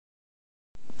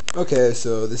Okay,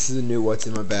 so this is a new what's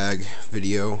in my bag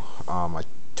video. I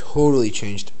totally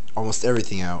changed almost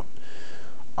everything out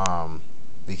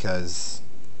because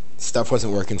stuff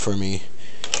wasn't working for me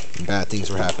and bad things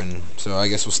were happening. So I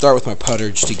guess we'll start with my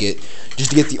putter just to get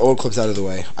the old clips out of the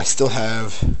way. I still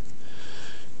have,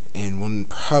 and will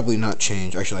probably not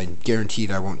change. Actually, I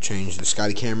guaranteed I won't change the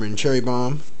Scotty Cameron Cherry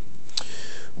Bomb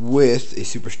with a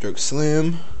Super Stroke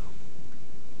Slim,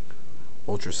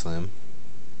 Ultra Slim.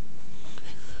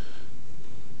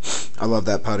 I love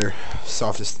that putter.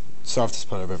 Softest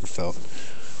putter I've ever felt.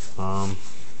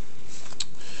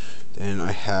 Then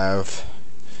I have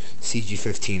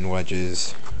CG15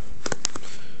 wedges,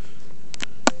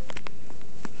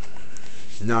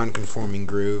 non-conforming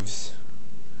grooves,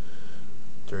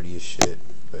 dirty as shit,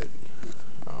 but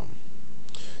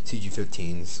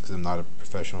CG15s because I'm not a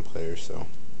professional player, so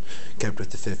kept with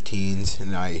the 15s,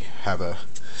 and I have a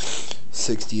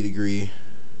 60 degree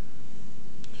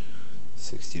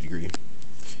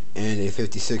and a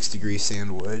 56-degree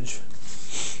sand wedge,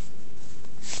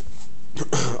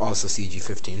 also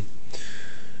CG15,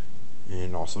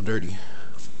 and also dirty.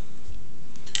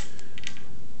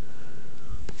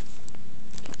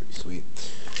 Pretty sweet.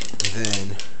 And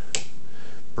then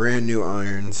brand new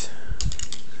irons,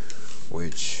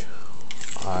 which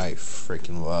I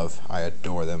freaking love. I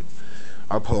adore them.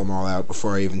 I'll pull them all out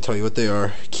before I even tell you what they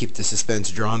are. Keep the suspense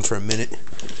drawn for a minute.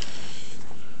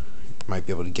 Might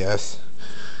be able to guess.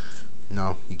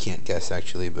 No, you can't guess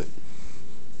actually, but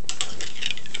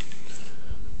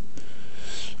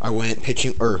I went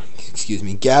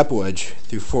gap wedge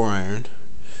through 4-iron,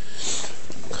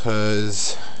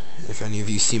 because if any of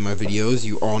you see my videos,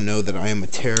 you all know that I am a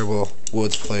terrible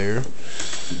woods player.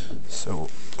 So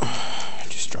I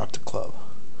just dropped the club.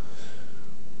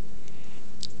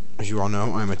 As you all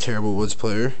know, I'm a terrible woods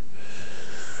player.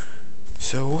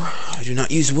 So I do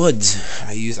not use woods.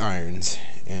 I use irons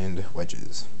and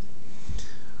wedges.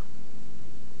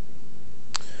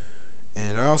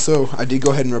 And I did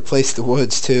go ahead and replace the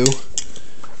woods too.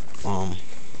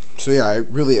 So yeah, I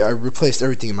replaced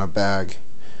everything in my bag.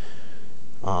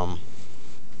 I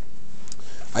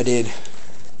did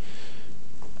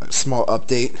a small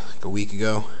update like a week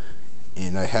ago,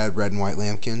 and I had red and white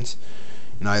lambkins,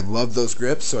 and I love those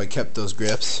grips, so I kept those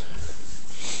grips.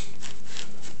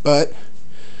 But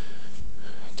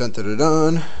dun dun dun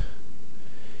dun,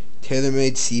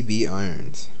 TaylorMade CB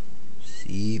irons,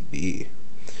 CB,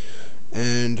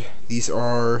 and these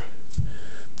are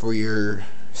for your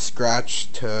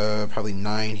scratch to probably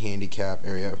 9 handicap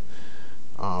area.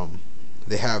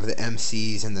 They have the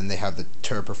MCs, and then they have the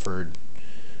Tour Preferred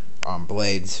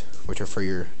blades, which are for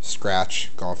your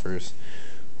scratch golfers,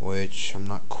 which I'm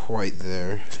not quite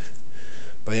there.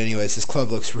 But anyways, this club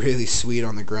looks really sweet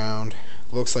on the ground.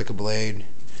 Looks like a blade.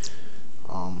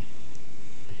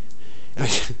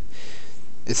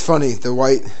 It's funny, the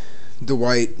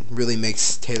white really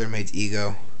makes TaylorMade's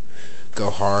ego go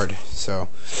hard. So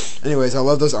anyways, I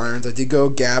love those irons. I did go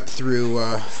gap through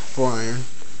 4-iron,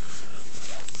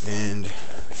 and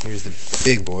here's the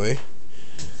big boy,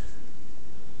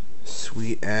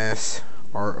 sweet ass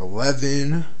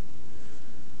R11.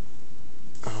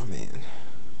 Oh man,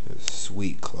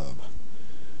 sweet club,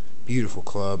 beautiful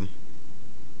club.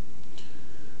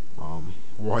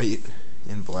 White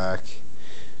and black,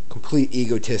 complete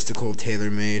egotistical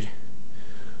TaylorMade.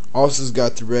 Also has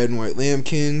got the red and white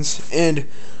lambkins, and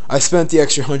I spent the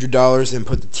extra $100 and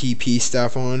put the TP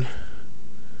stuff on.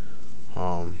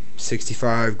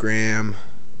 65 gram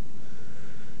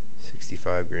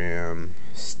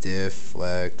stiff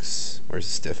flex. Where's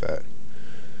the stiff at?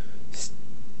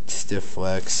 Stiff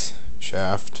flex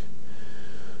shaft,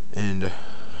 and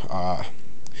I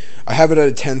have it at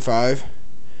a 10.5,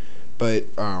 but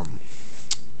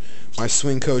my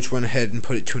swing coach went ahead and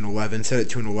put it to an 11, set it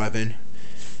to an 11,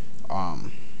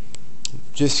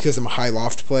 just because I'm a high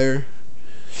loft player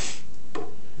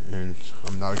and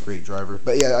I'm not a great driver.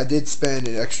 But yeah, I did spend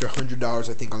an extra $100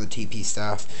 I think on the TP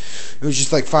staff. It was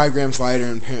just like 5 grams lighter,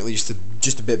 and apparently just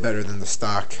a bit better than the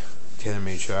stock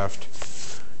TaylorMade shaft.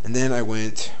 And then I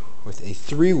went with a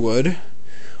 3-wood,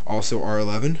 also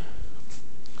R11,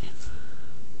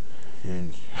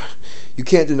 and you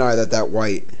can't deny that the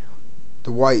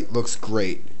white looks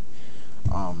great.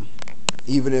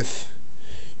 Even if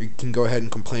you can go ahead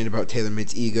and complain about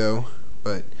TaylorMade's ego,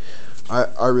 but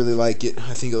I really like it.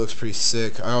 I think it looks pretty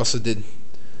sick. I also did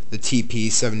the TP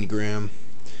 70 gram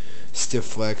stiff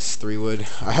flex 3-wood.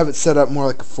 I have it set up more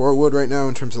like a 4-wood right now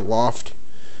in terms of loft,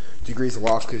 degrees of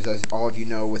loft, because as all of you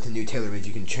know, with the new TaylorMade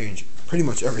you can change pretty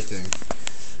much everything.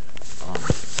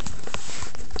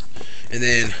 And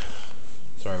then,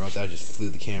 sorry about that, I just flew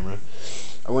the camera.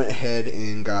 I went ahead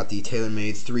and got the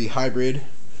TaylorMade 3 Hybrid,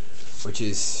 which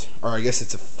is, or I guess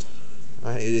it's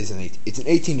it's an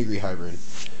 18 degree hybrid,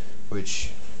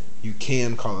 which you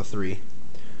can call a 3.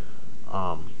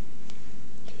 I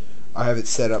have it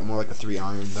set up more like a 3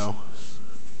 iron though,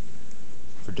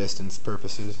 for distance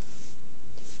purposes.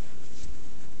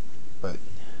 But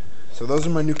so those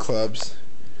are my new clubs.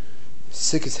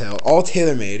 Sick as hell. All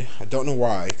TaylorMade. I don't know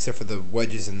why, except for the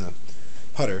wedges and the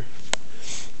putter.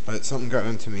 But something got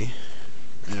into me,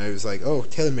 and I was like, "Oh,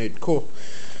 TaylorMade, cool."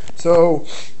 So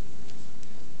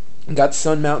got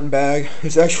Sun Mountain bag.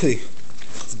 It's actually,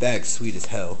 this bag's sweet as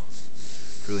hell.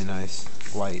 Really nice,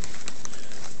 light.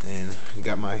 And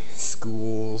got my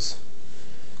Schools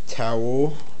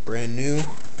towel, brand new. I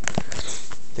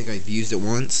think I've used it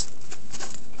once.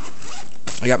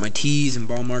 I got my tees and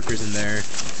ball markers in there.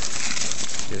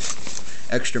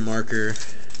 Just extra marker.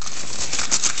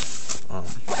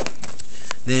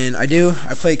 Then I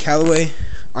play Callaway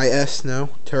IS now,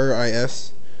 Tour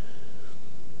IS.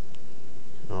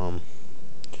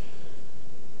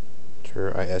 Tour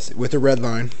IS with a red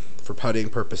line for putting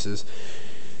purposes.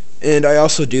 And I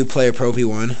also do play a Pro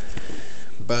V1,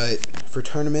 but for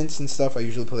tournaments and stuff I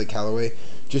usually play Callaway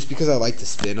just because I like the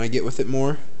spin I get with it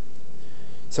more.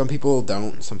 Some people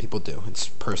don't, some people do. It's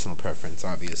personal preference,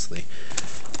 obviously.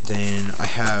 Then I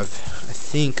have, I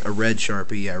think, a red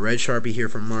Sharpie. Yeah, red Sharpie here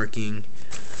for marking.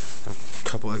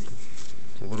 A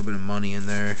little bit of money in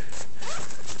there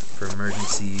for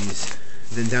emergencies.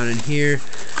 Then down in here,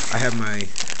 I have my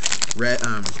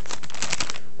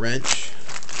wrench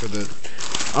for the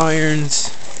irons,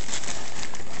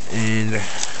 and a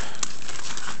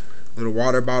little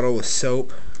water bottle with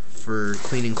soap for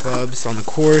cleaning clubs on the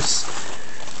course.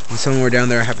 And somewhere down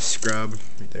there I have a scrub.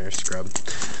 Right there, scrub.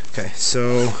 Okay,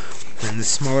 so in the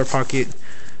smaller pocket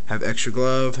I have extra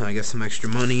glove, and I got some extra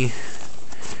money.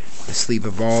 A sleeve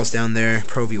of balls down there,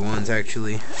 Pro V1s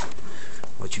actually.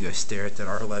 I'll let you guys stare at that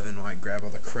R11 while I grab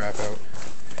all the crap out.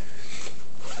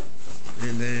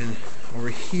 And then over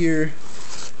here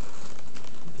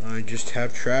I just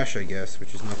have trash, I guess,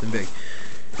 which is nothing big.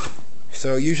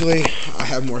 So usually I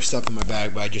have more stuff in my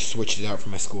bag, but I just switched it out for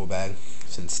my school bag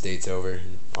since state's over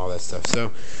and all that stuff.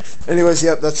 So anyways,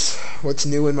 yep, that's what's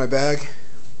new in my bag.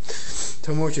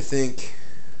 Tell me what you think.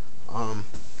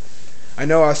 I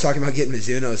know I was talking about getting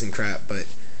Mizunos and crap, but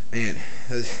man,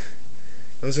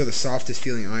 those are the softest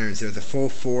feeling irons. They're the full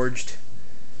forged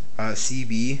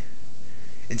CB.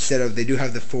 Instead of, they do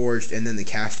have the forged and then the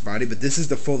cast body, but this is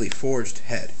the fully forged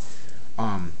head.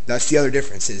 That's the other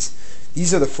difference, is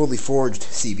these are the fully forged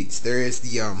CBs. There is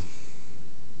the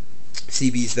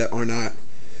CBs that are not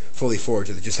fully forged,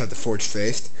 that just have the forged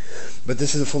face, but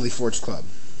this is a fully forged club.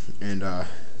 And that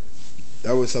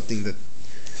was something that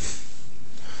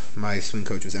my swing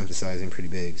coach was emphasizing pretty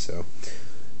big. So,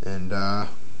 and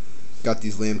got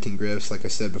these Lambkin grips, like I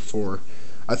said before.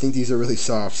 I think these are really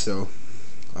soft, so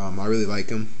I really like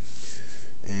them.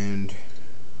 And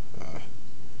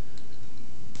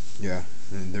yeah,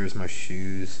 and there's my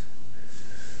shoes.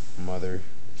 Mother,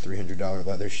 $300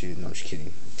 leather shoes. No, I'm just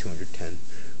kidding, $210,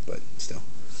 but still.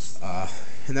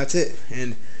 And that's it.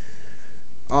 And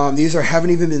these haven't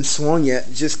even been swung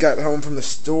yet. Just got home from the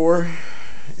store,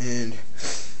 and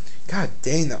god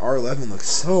dang, the R11 looks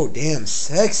so damn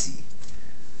sexy.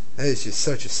 That is just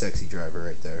such a sexy driver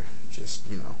right there. Just,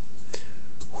 you know,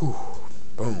 whew,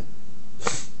 boom.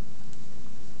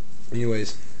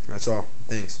 Anyways, that's all.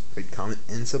 Thanks. Rate, comment,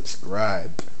 and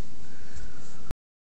subscribe.